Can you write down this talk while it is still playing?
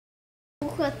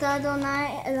אתה אדוני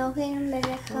אלוהינו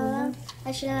מלך העולם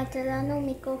אשר נתן לנו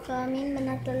מכל חלמים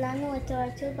ונתן לנו את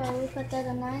תורתו ברוך אתה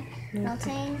אדוני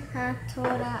נותן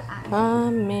התורה.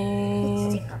 Amen.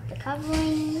 Let's take off the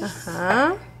covering.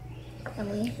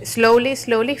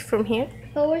 Slowly from here.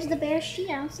 But where's the Bereshit?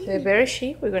 I don't see The it.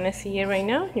 Bereshit, we're going to see it right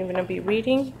now. You're going to be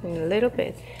reading in a little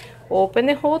bit. Open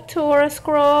the whole Torah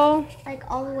scroll. Like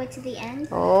all the way to the end?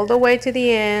 All the way to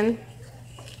the end.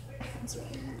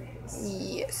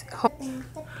 Yes.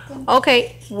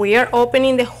 Okay, we are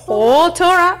opening the whole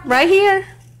Torah right here.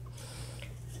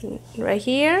 Right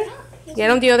here. Get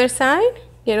on the other side.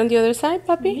 Get on the other side,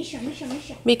 puppy. Misha.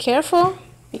 Be careful.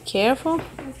 Be careful.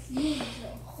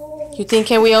 You think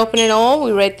can we open it all?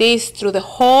 We read this through the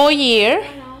whole year. No,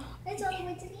 it's all the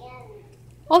way to the end.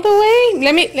 All the way.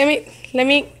 Let me.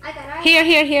 I got it.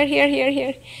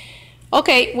 Here.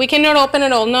 Okay, we cannot open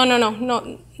it all.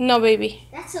 No, baby.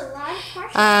 That's a lot of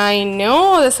parts. I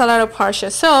know there's a lot of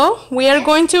parsha. So we are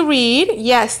going to read.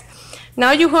 Yes.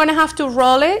 Now you're going to have to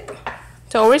roll it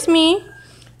towards me.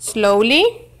 Slowly.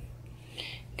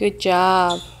 Good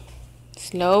job.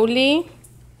 Slowly.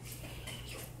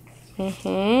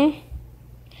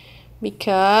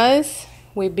 Because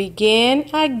we begin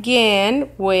again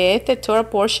with the Torah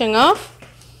portion of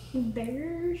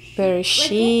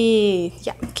Bereshit.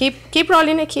 Yeah, keep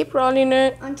rolling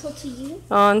it. Until to you.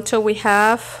 Until we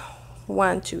have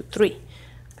 1, 2, 3.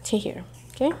 To here.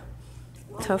 Okay.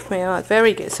 Tough me out.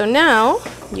 Very good. So now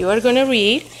you are gonna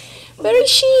read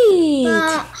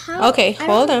Bereshit. Okay,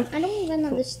 hold on. I don't even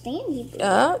understand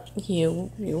you.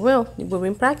 You will. We've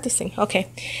been practicing. Okay.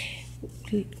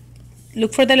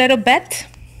 Look for the letter bet.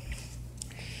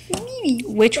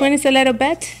 Which one is the letter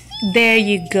bet? There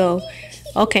you go.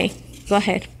 Okay, go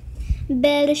ahead.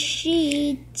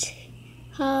 Bereshit.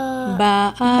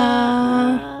 Ba'a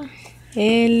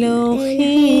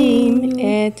Elohim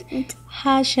et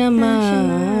hashamayim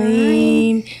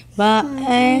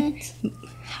va'et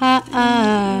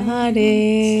haaret.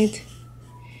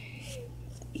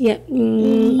 Yeah,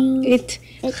 et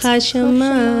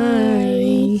hashamayim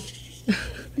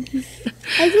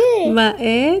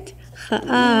va'et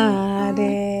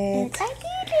haaret.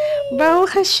 Baruch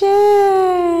Hashem.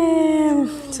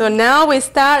 So now we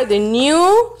start the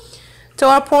new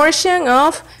Torah portion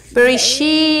of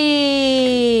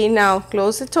Bereshit. Now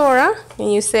close the Torah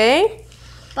and you say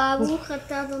Baruch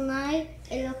atah Adonai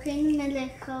Eloheinu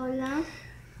melech haolam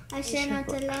asher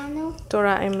natan lanu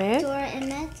Torah emet.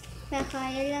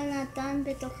 v'chayil natan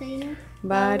betochenu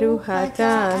Baruch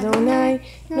atah Adonai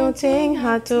noten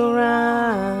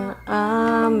haTorah.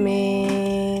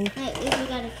 Amen. Hey, we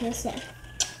gotta kiss it.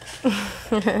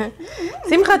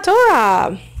 Simchat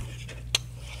Torah.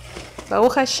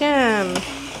 Baruch Hashem.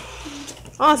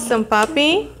 Awesome,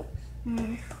 puppy.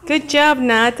 Good job,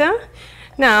 Nata.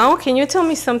 Now, can you tell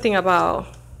me something about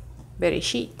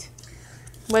Bereshit?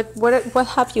 What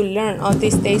have you learned all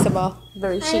these days about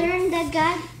Bereshit? I learned that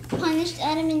God punished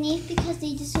Adam and Eve because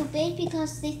they disobeyed,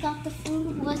 because they thought the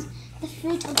fruit was the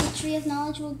fruit of the tree of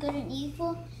knowledge of good and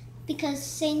evil, because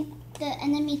Satan, the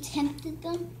enemy, tempted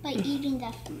them by eating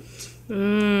that fruit.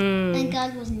 And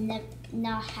God was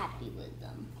not happy with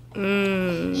them.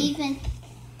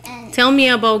 Tell me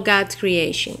about God's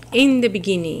creation. In the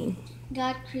beginning,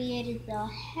 God created the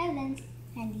heavens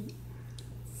and the earth.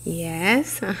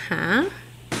 Yes,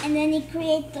 And then He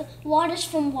created the waters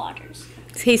from waters.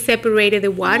 He separated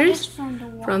the waters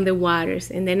from the waters.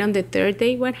 And then on the third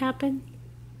day, what happened?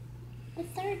 The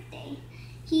third day,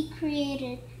 He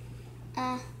created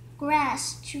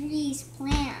grass, trees,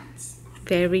 plants.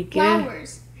 Very good.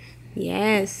 Flowers.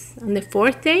 Yes. On the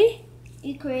fourth day?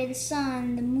 He created the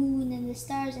sun, the moon, and the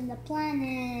stars, and the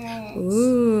planets.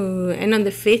 Ooh. And on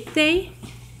the fifth day?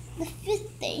 The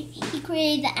fifth day, He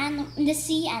created the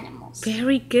sea animals.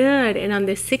 Very good. And on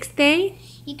the sixth day?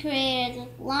 He created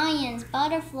lions,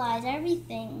 butterflies,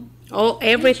 everything.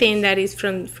 Everything that is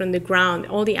from the ground.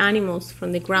 All the animals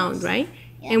from the ground, right?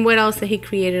 Yeah. And what else did He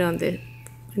created on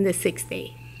the sixth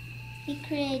day? He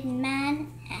created man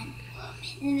and woman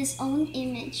in His own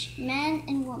image, man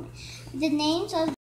and woman. The names of